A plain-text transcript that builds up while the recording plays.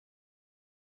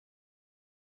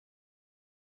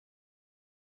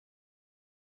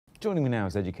Joining me now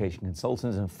is education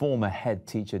consultant and former head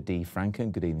teacher Dee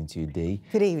Franken. Good evening to you, Dee.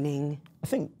 Good evening. I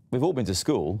think we've all been to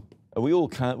school. We all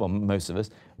can, well, most of us,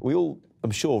 we all,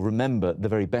 I'm sure, remember the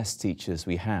very best teachers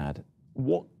we had.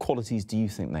 What qualities do you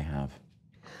think they have?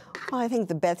 Well, I think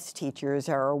the best teachers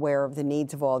are aware of the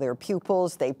needs of all their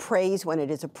pupils. They praise when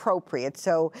it is appropriate.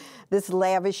 So this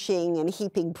lavishing and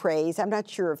heaping praise, I'm not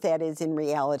sure if that is in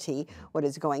reality what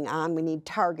is going on. We need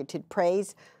targeted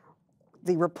praise.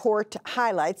 The report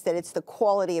highlights that it's the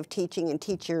quality of teaching and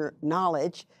teacher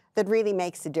knowledge that really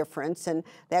makes a difference, and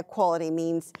that quality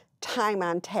means time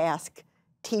on task,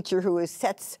 teacher who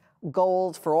sets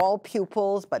goals for all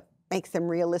pupils but makes them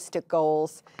realistic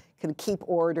goals, can keep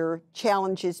order,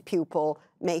 challenges pupil,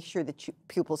 make sure that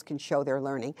pupils can show their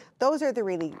learning. Those are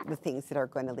really the things that are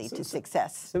going to lead to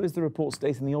success. So is the report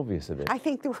stating the obvious of it? I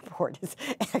think the report is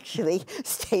actually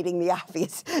stating the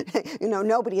obvious. You know,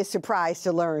 nobody is surprised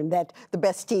to learn that the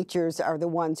best teachers are the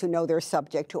ones who know their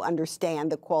subject, who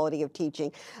understand the quality of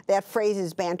teaching. That phrase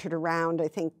is bantered around. I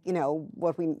think, you know,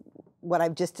 what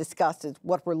I've just discussed is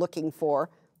what we're looking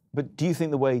for. But do you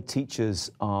think the way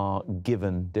teachers are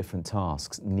given different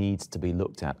tasks needs to be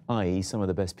looked at, i.e. some of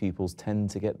the best pupils tend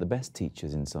to get the best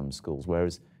teachers in some schools,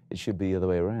 whereas it should be the other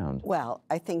way around? Well,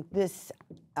 I think this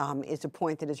is a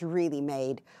point that is really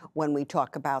made when we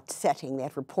talk about setting.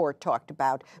 That report talked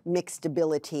about mixed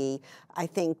ability. I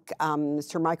think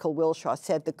Sir Michael Wilshaw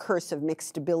said the curse of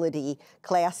mixed ability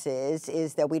classes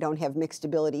is that we don't have mixed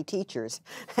ability teachers.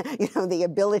 You know, the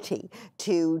ability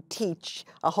to teach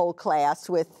a whole class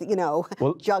with, you know,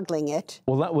 juggling it.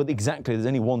 Well, that would exactly, there's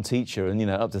only one teacher and, you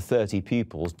know, up to 30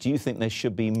 pupils. Do you think there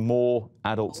should be more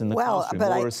adults in the classroom,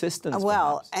 more assistants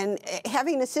perhaps? And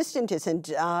having an assistant isn't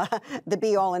the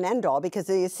be-all and end-all, because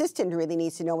the assistant really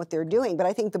needs to know what they're doing. But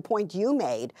I think the point you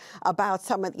made about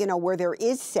some of, you know, where there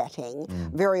is setting,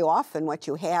 very often what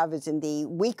you have is in the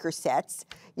weaker sets,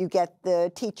 you get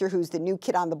the teacher who's the new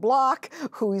kid on the block,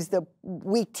 who's the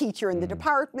weak teacher in the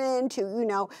department, who, you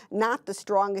know, not the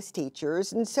strongest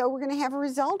teachers. And so we're going to have a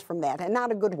result from that, and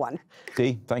not a good one.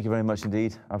 Dee, thank you very much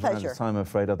indeed. I've run out Pleasure. of time, I'm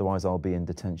afraid, otherwise I'll be in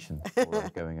detention for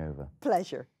going over.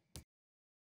 Pleasure.